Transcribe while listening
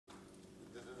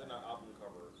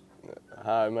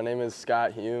Hi, my name is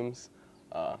Scott Humes.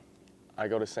 I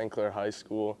go to St. Clair High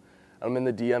School. I'm in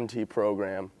the DMT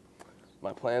program.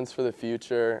 My plans for the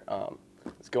future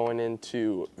is going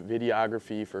into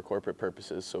videography for corporate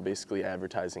purposes, so basically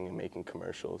advertising and making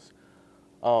commercials.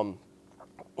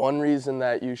 One reason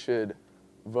that you should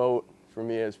vote for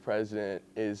me as president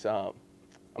is I'm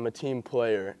a team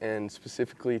player, and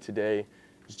specifically today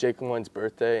is Jake Lemoyne's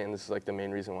birthday, and this is like the main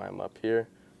reason why I'm up here.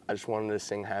 I just wanted to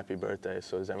sing happy birthday,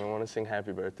 so does everyone want to sing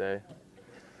happy birthday?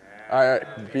 All right,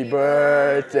 happy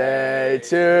birthday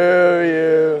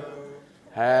to you.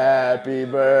 Happy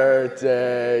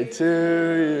birthday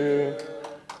to you.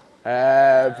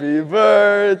 Happy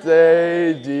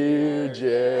birthday, dear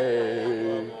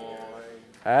Jake.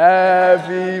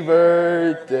 Happy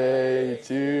birthday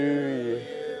to you.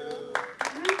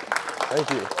 Thank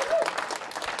you.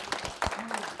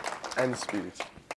 End speech.